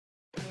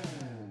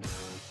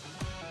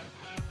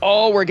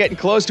Oh, we're getting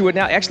close to it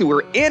now. Actually,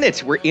 we're in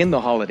it. We're in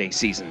the holiday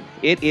season.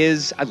 It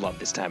is, I love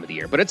this time of the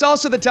year, but it's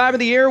also the time of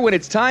the year when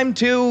it's time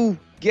to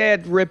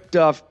get ripped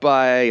off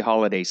by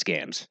holiday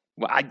scams.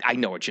 Well, I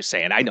know what you're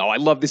saying. I know. I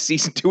love this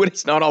season too, and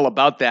it's not all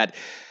about that.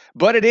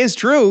 But it is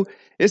true.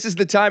 This is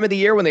the time of the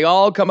year when they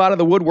all come out of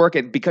the woodwork,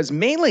 and because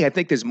mainly I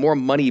think there's more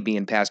money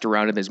being passed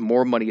around and there's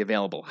more money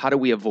available. How do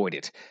we avoid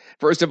it?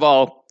 First of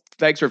all,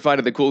 thanks for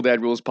finding the Cool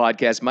Dad Rules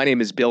podcast. My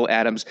name is Bill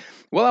Adams.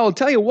 Well, I will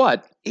tell you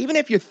what, even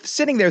if you're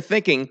sitting there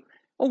thinking,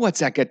 well, what's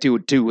that got to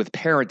do with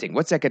parenting?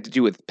 What's that got to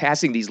do with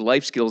passing these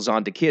life skills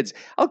on to kids?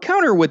 I'll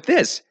counter with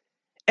this.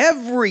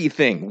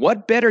 Everything.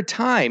 What better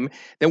time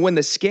than when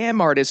the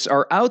scam artists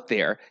are out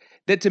there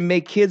than to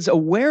make kids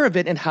aware of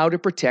it and how to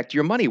protect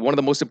your money? One of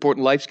the most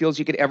important life skills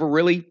you could ever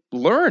really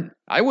learn,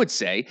 I would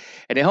say.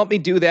 And to help me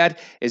do that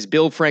is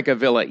Bill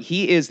Francavilla.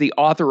 He is the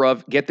author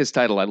of, get this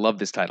title, I love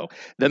this title,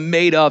 The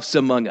Madoffs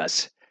Among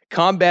Us.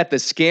 Combat the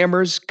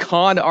scammers,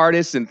 con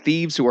artists, and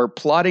thieves who are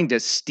plotting to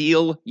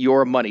steal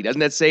your money.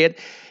 Doesn't that say it?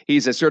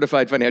 He's a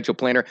certified financial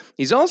planner.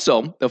 He's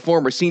also the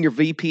former senior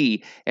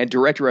VP and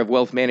director of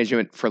wealth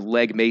management for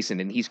Legg Mason,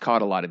 and he's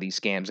caught a lot of these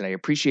scams, and I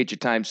appreciate your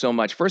time so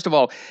much. First of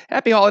all,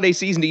 happy holiday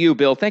season to you,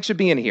 Bill. Thanks for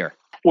being here.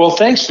 Well,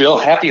 thanks, Bill.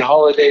 Happy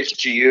holidays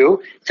to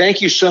you.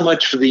 Thank you so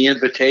much for the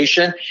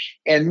invitation.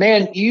 And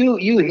man, you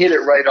hit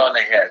it right on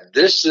the head.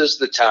 This is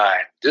the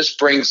time. This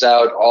brings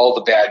out all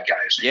the bad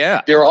guys.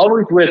 Yeah. They're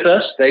always with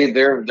us.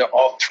 They're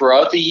all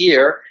throughout the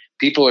year.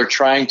 People are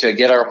trying to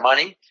get our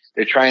money.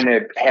 They're trying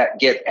to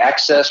get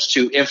access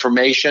to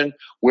information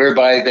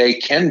whereby they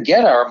can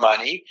get our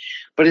money.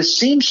 But it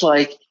seems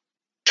like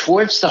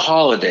towards the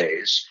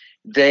holidays,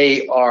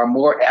 they are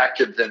more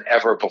active than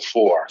ever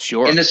before.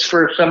 Sure. And it's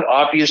for some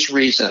obvious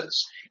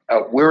reasons.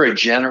 We're a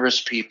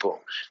generous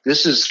people.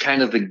 This is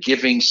kind of the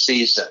giving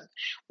season.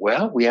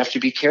 Well, we have to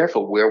be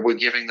careful where we're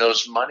giving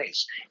those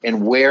monies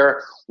and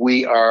where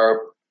we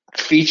are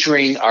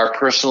featuring our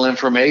personal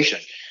information.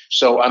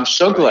 So I'm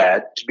so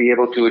glad to be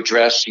able to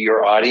address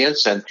your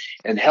audience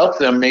and help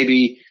them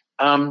maybe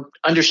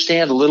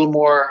understand a little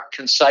more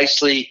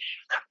concisely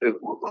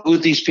who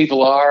these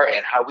people are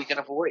and how we can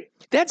avoid.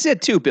 That's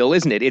it too, Bill,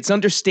 isn't it? It's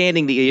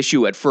understanding the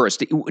issue at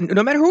first,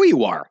 no matter who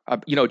you are.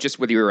 Just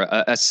whether you're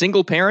a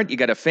single parent, you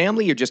got a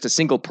family, you're just a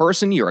single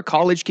person, you're a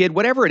college kid,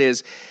 whatever it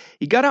is,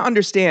 you got to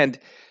understand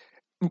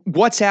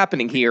what's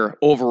happening here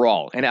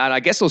overall. And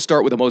I guess I'll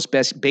start with the most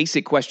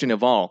basic question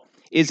of all.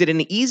 Is it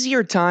an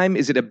easier time?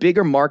 Is it a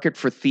bigger market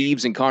for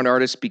thieves and con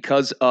artists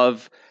because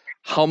of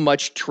how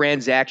much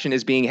transaction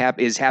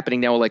is happening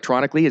now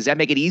electronically? Does that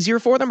make it easier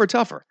for them or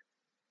tougher?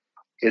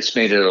 It's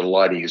made it a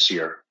lot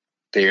easier.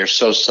 They are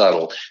so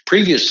subtle.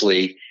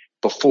 Previously,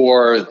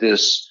 before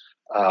this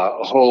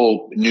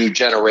whole new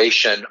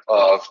generation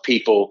of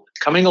people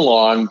coming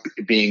along,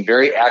 being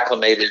very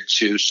acclimated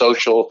to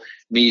social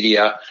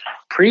media,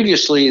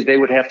 previously they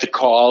would have to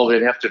call,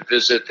 they'd have to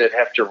visit, they'd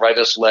have to write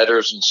us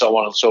letters and so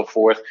on and so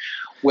forth.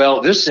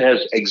 Well, this has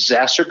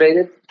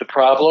exacerbated the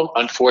problem,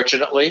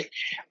 unfortunately,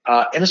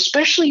 and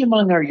especially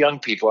among our young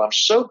people. I'm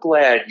so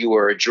glad you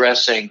are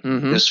addressing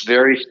this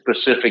very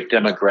specific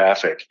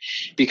demographic,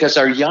 because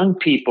our young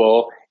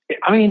people,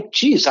 I mean,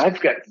 geez, I've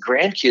got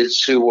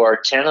grandkids who are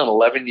 10 and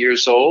 11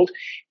 years old,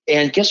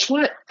 and guess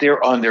what?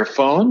 They're on their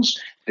phones,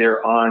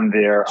 they're on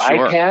their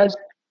iPads,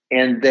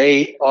 and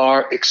they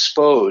are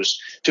exposed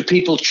to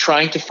people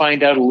trying to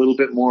find out a little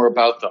bit more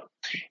about them.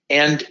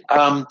 And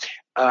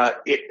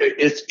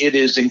it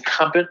is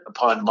incumbent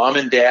upon mom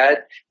and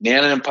dad,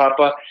 Nana and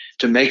Papa,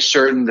 to make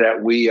certain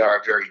that we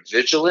are very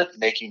vigilant,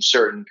 making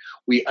certain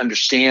we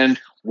understand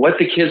what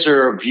the kids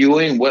are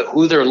viewing,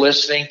 who they're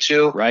listening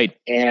to, right,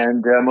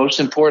 and most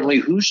importantly,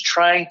 who's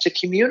trying to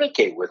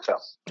communicate with them.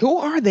 Who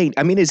are they?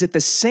 I mean, is it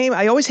the same?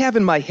 I always have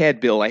in my head,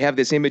 Bill, I have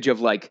this image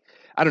of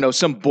I don't know,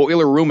 some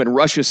boiler room in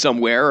Russia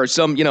somewhere or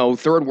some,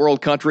 third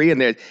world country.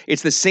 And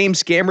it's the same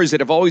scammers that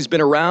have always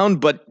been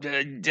around, but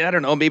I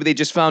don't know, maybe they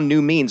just found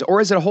new means. Or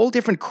is it a whole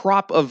different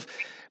crop of,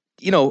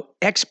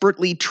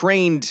 expertly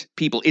trained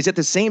people? Is it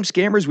the same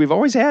scammers we've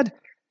always had?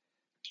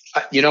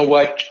 You know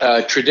what?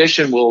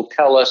 Tradition will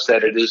tell us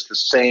that it is the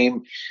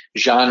same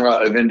genre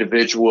of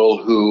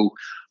individual who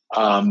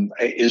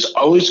is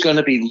always going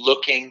to be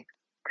looking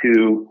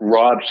to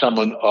rob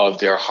someone of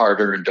their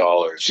hard-earned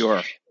dollars.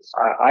 Sure.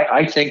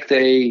 I think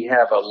they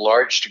have a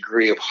large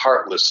degree of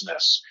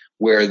heartlessness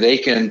where they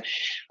can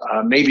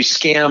maybe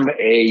scam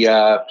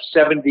a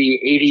 70,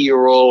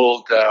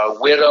 80-year-old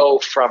widow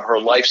from her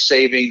life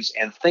savings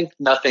and think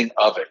nothing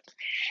of it.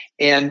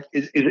 And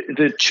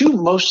the two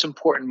most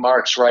important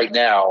marks right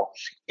now,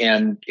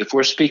 and if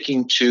we're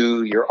speaking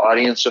to your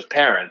audience of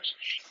parents,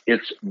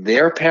 it's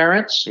their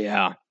parents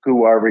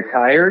who are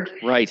retired,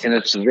 right, and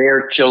it's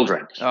their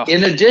children,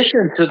 in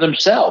addition to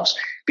themselves,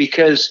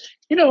 because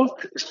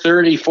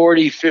 30,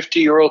 40,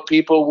 50-year-old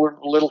people, we're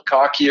a little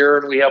cockier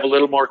and we have a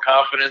little more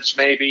confidence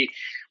maybe.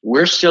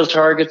 We're still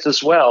targets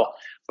as well.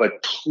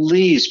 But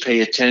please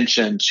pay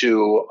attention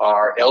to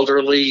our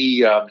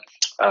elderly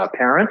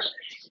parents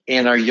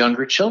and our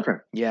younger children.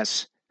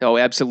 Yes. Oh,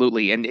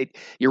 absolutely. And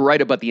you're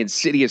right about the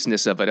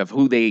insidiousness of it, of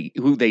who they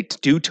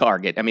do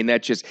target. I mean,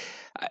 that just,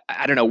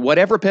 I don't know,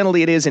 whatever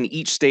penalty it is in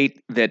each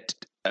state that,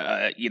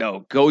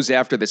 goes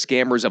after the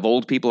scammers of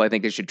old people, I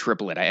think they should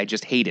triple it. I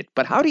just hate it.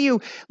 But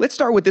let's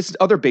start with this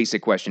other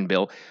basic question,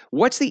 Bill.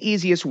 What's the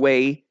easiest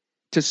way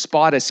to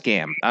spot a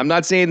scam? I'm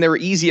not saying they're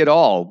easy at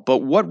all,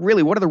 but what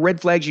are the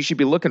red flags you should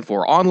be looking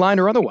for, online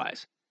or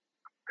otherwise?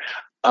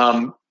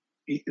 Um,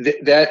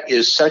 that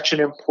is such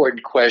an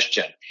important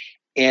question.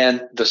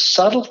 And the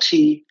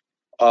subtlety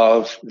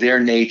of their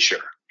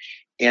nature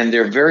and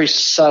their very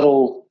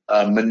subtle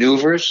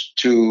maneuvers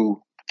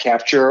to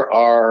capture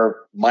our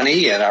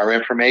money and our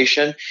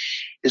information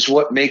is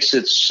what makes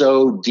it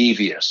so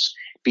devious.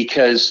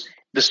 Because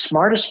the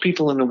smartest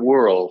people in the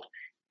world,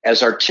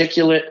 as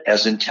articulate,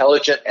 as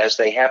intelligent as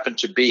they happen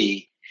to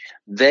be,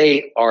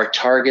 they are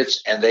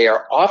targets, and they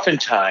are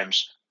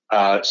oftentimes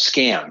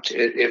scammed.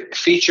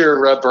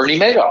 Feature Bernie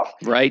Madoff.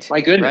 Right. My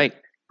goodness. Right.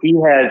 He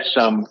had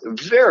some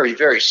very,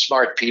 very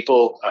smart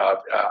people,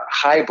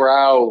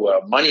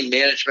 highbrow money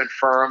management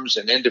firms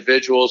and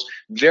individuals,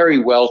 very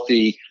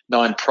wealthy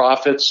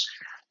nonprofits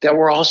that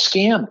were all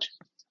scammed.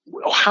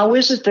 How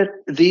is it that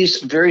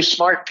these very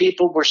smart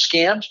people were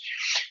scammed?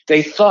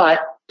 They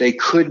thought they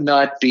could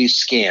not be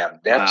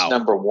scammed. That's Wow.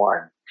 number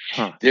one.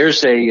 Huh.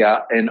 There's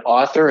an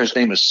author, his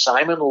name is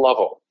Simon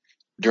Lovell.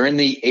 During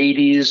the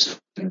 80s,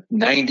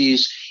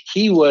 90s,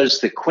 he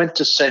was the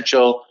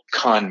quintessential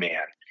con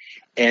man.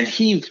 And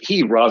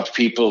he robbed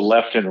people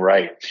left and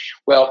right.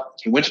 Well,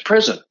 he went to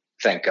prison,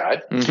 thank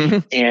God.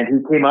 Mm-hmm. And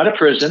he came out of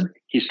prison.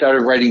 He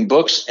started writing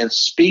books and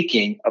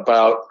speaking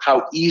about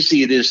how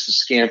easy it is to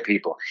scam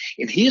people.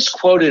 And he is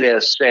quoted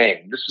as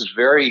saying, this is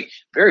very,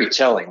 very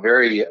telling,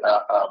 very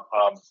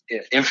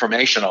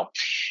informational.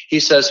 He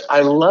says, "I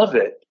love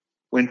it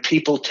when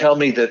people tell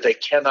me that they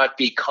cannot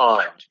be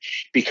conned,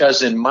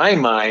 because in my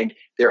mind,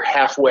 they're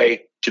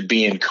halfway to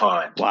being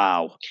conned."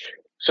 Wow.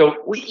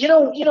 So we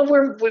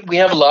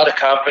have a lot of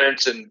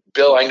confidence, and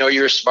Bill, I know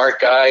you're a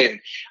smart guy, and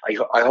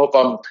I hope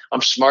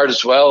I'm smart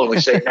as well. And we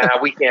say, nah,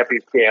 we can't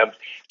be scammed.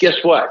 Guess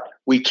what?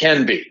 We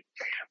can be.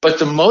 But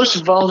the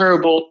most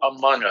vulnerable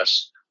among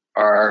us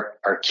are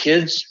our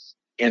kids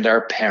and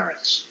our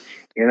parents.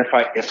 And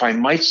if I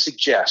might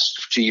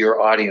suggest to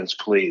your audience,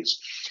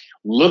 please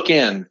look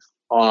in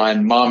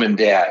on mom and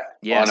dad,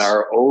 Yes.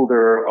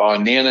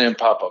 on Nana and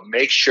Papa.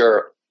 Make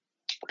sure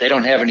they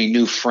don't have any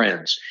new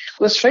friends.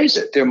 Let's face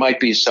it, there might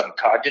be some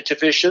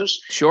cognitive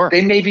issues. Sure.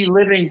 They may be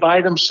living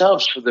by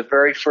themselves for the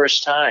very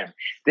first time.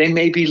 They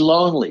may be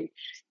lonely.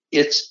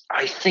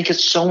 I think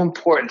it's so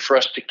important for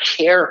us to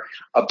care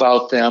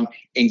about them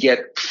and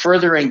get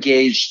further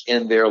engaged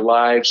in their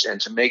lives,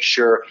 and to make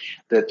sure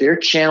that their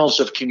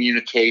channels of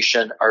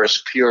communication are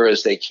as pure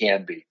as they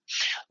can be.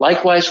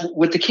 Likewise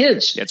with the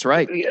kids. That's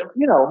right.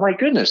 My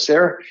goodness,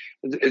 they're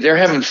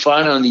having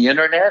fun on the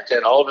internet,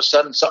 and all of a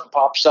sudden something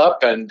pops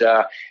up, and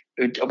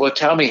well,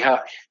 tell me,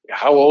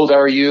 how old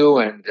are you,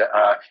 and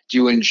do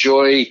you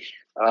enjoy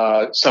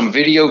some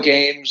video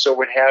games or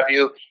what have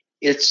you?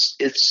 It's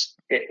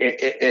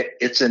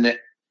an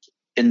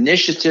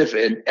initiative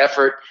and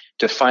effort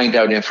to find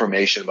out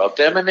information about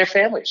them and their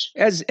families.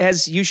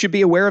 As you should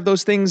be aware of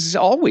those things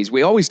always.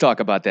 We always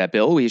talk about that,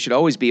 Bill. We should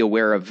always be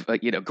aware of,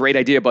 great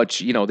idea about,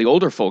 the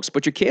older folks,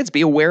 but your kids,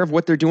 be aware of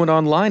what they're doing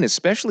online,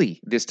 especially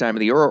this time of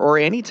the year, or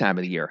any time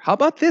of the year. How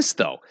about this,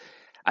 though?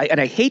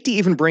 I hate to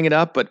even bring it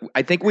up, but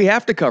I think we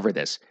have to cover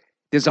this.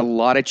 There's a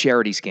lot of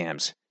charity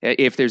scams.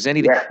 If there's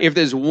anything, If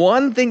there's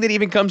one thing that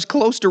even comes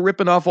close to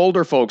ripping off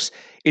older folks,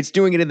 it's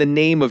doing it in the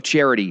name of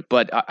charity.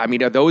 But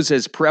are those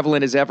as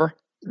prevalent as ever?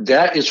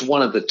 That is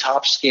one of the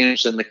top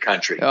scams in the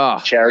country. Oh.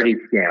 Charity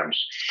scams.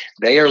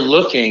 They are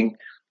looking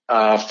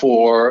they're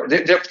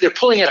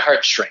pulling at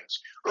heartstrings.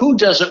 Who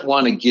doesn't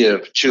want to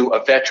give to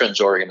a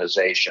veterans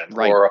organization,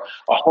 right, or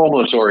a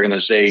homeless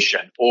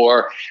organization,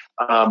 or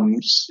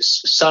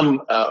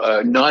some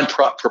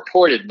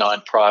purported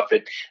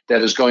nonprofit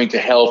that is going to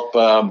help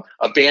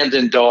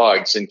abandoned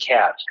dogs and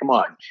cats? Come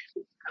on.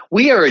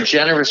 We are a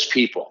generous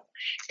people,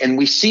 and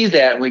we see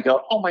that and we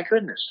go, oh my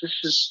goodness,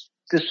 this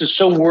is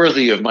so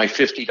worthy of my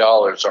 $50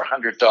 or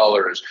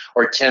 $100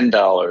 or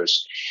 $10.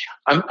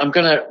 I'm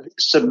going to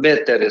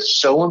submit that it's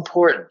so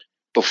important,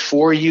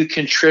 before you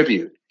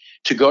contribute,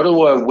 to go to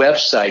a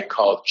website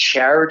called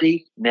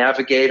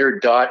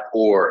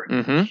charitynavigator.org,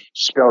 mm-hmm,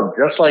 spelled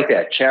just like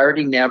that,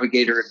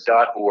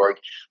 charitynavigator.org.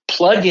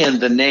 Plug in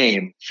the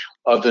name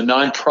of the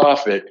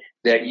nonprofit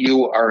that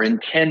you are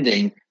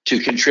intending to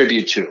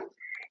contribute to,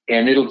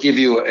 and it'll give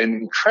you an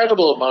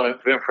incredible amount of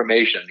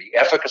information, the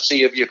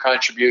efficacy of your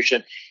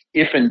contribution,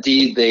 if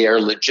indeed they are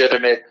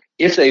legitimate,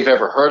 if they've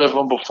ever heard of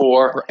them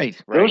before. Right.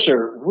 Those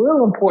are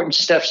real important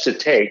steps to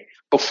take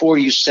before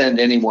you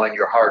send anyone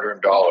your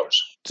hard-earned dollars.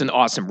 It's an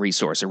awesome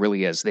resource. It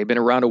really is. They've been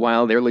around a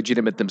while. They're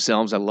legitimate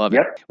themselves. I love it.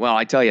 Yep. Well,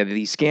 I tell you,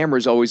 these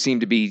scammers always seem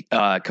to be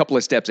a couple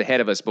of steps ahead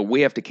of us, but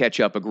we have to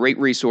catch up. A great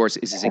resource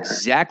is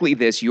exactly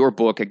this, your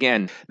book.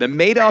 Again, The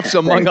Madoffs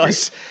Among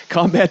Us,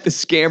 Combat the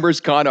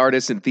Scammers, Con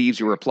Artists, and Thieves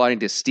Who Are Plotting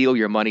to Steal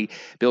Your Money.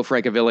 Bill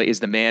Francavilla is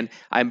the man.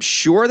 I'm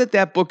sure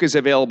that book is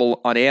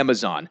available on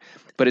Amazon.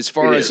 But as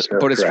far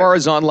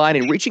as online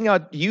and reaching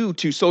out you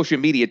to social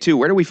media too,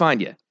 where do we find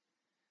you?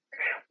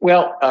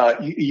 Well,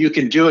 you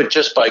can do it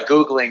just by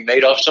Googling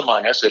Madoffs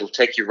Among Us. It'll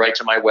take you right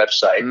to my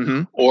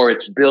website, or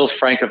it's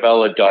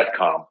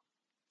billfrancavilla.com.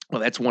 Well,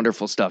 that's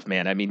wonderful stuff,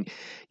 man. I mean,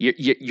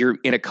 you're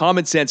in a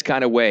common sense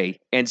kind of way,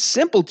 and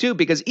simple too,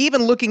 because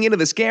even looking into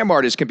the scam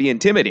artists can be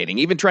intimidating.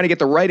 Even trying to get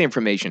the right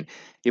information,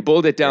 you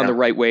boiled it down the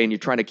right way, and you're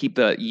trying to keep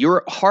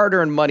your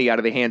hard-earned money out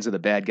of the hands of the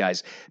bad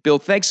guys. Bill,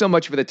 thanks so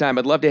much for the time.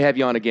 I'd love to have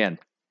you on again.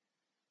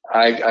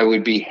 I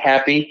would be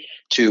happy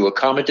to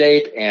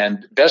accommodate,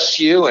 and best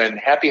to you, and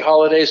happy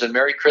holidays and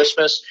Merry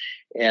Christmas,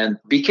 and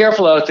be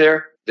careful out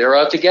there. They're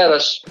out to get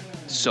us.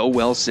 So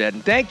well said.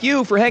 And thank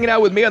you for hanging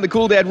out with me on the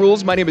Cool Dad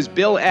Rules. My name is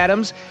Bill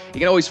Adams. You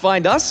can always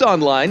find us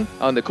online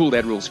on the Cool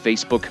Dad Rules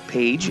Facebook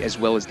page, as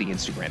well as the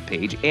Instagram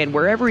page, and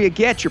wherever you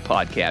get your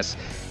podcasts.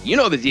 You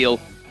know the deal.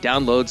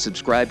 Download,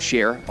 subscribe,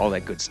 share, all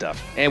that good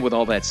stuff. And with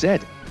all that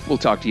said, we'll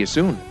talk to you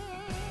soon.